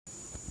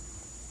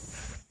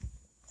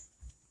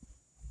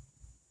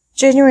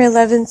January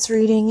 11th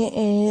reading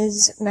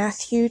is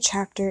Matthew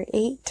chapter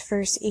 8,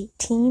 verse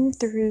 18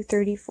 through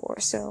 34,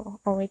 so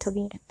I'll wait till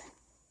the end.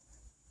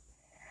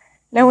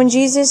 Now when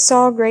Jesus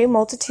saw great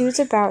multitudes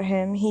about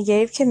him, he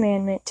gave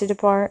commandment to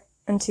depart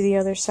unto the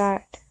other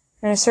side.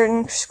 And a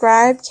certain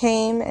scribe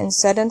came and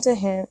said unto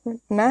him,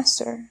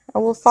 Master, I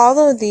will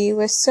follow thee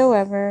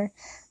whithersoever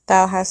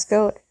thou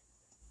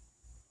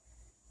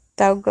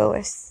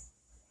goest.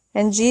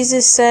 And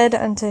Jesus said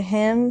unto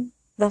him,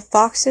 The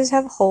foxes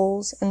have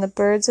holes, and the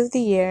birds of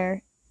the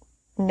air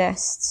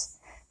nests,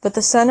 but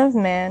the Son of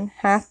Man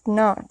hath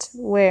not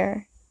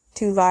where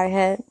to lie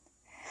head.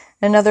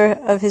 Another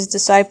of his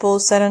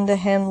disciples said unto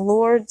him,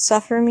 Lord,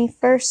 suffer me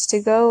first to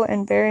go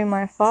and bury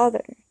my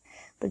father.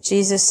 But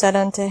Jesus said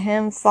unto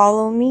him,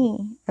 Follow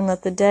me, and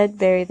let the dead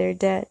bury their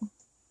dead.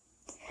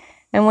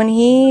 And when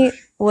he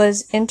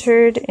was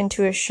entered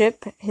into a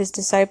ship, his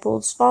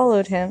disciples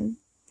followed him.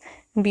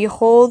 And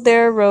behold,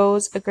 there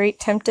arose a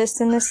great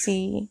tempest in the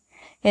sea,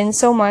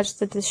 insomuch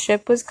that the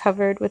ship was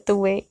covered with the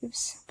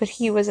waves, but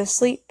he was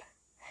asleep.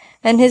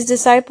 And his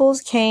disciples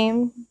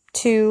came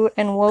to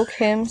and woke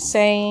him,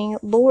 saying,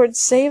 Lord,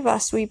 save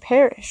us, we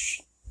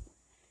perish.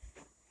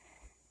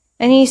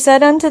 And he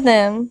said unto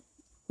them,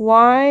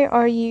 Why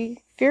are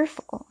ye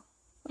fearful,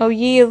 O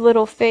ye of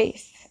little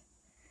faith?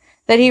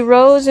 That he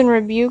rose and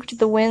rebuked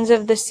the winds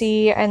of the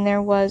sea, and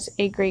there was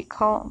a great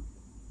calm.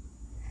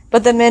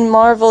 But the men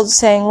marveled,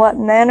 saying, What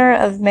manner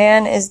of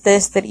man is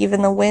this, that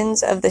even the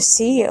winds of the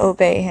sea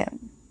obey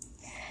him?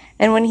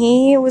 And when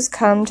he was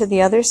come to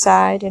the other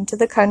side, into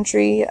the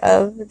country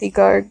of the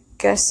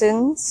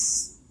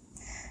Gergesenes,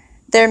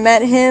 there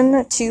met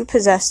him two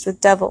possessed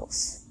with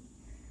devils,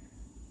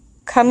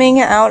 coming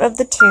out of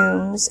the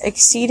tombs,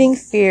 exceeding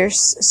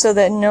fierce, so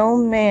that no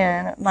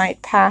man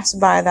might pass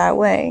by that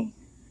way.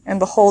 And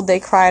behold, they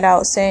cried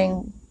out,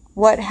 saying,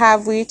 What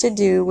have we to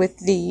do with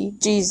thee,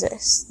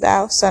 Jesus,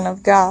 thou Son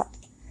of God?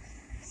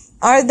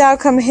 Art thou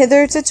come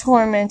hither to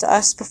torment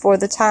us before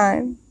the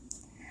time?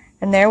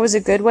 And there was a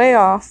good way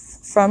off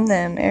from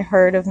them a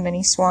herd of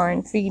many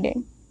swine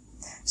feeding.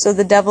 So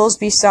the devils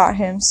besought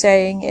him,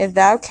 saying, If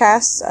thou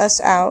cast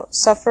us out,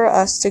 suffer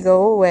us to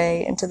go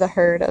away into the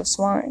herd of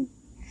swine.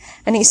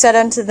 And he said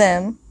unto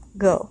them,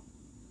 Go.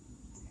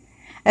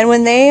 And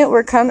when they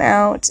were come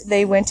out,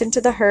 they went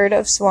into the herd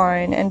of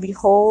swine, and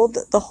behold,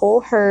 the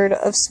whole herd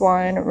of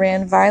swine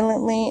ran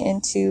violently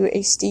into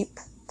a steep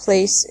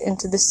place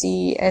into the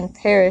sea, and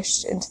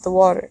perished into the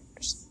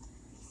waters.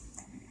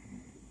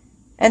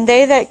 And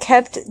they that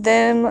kept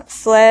them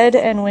fled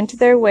and went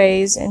their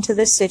ways into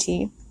the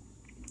city,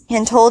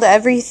 and told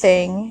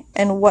everything,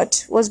 and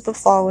what was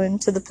befallen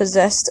to the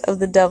possessed of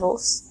the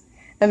devils.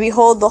 And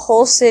behold, the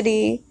whole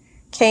city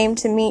came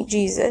to meet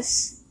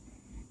Jesus.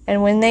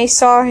 And when they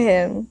saw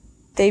him,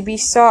 they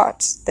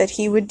besought that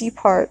he would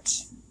depart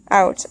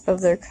out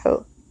of their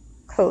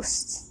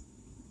coasts.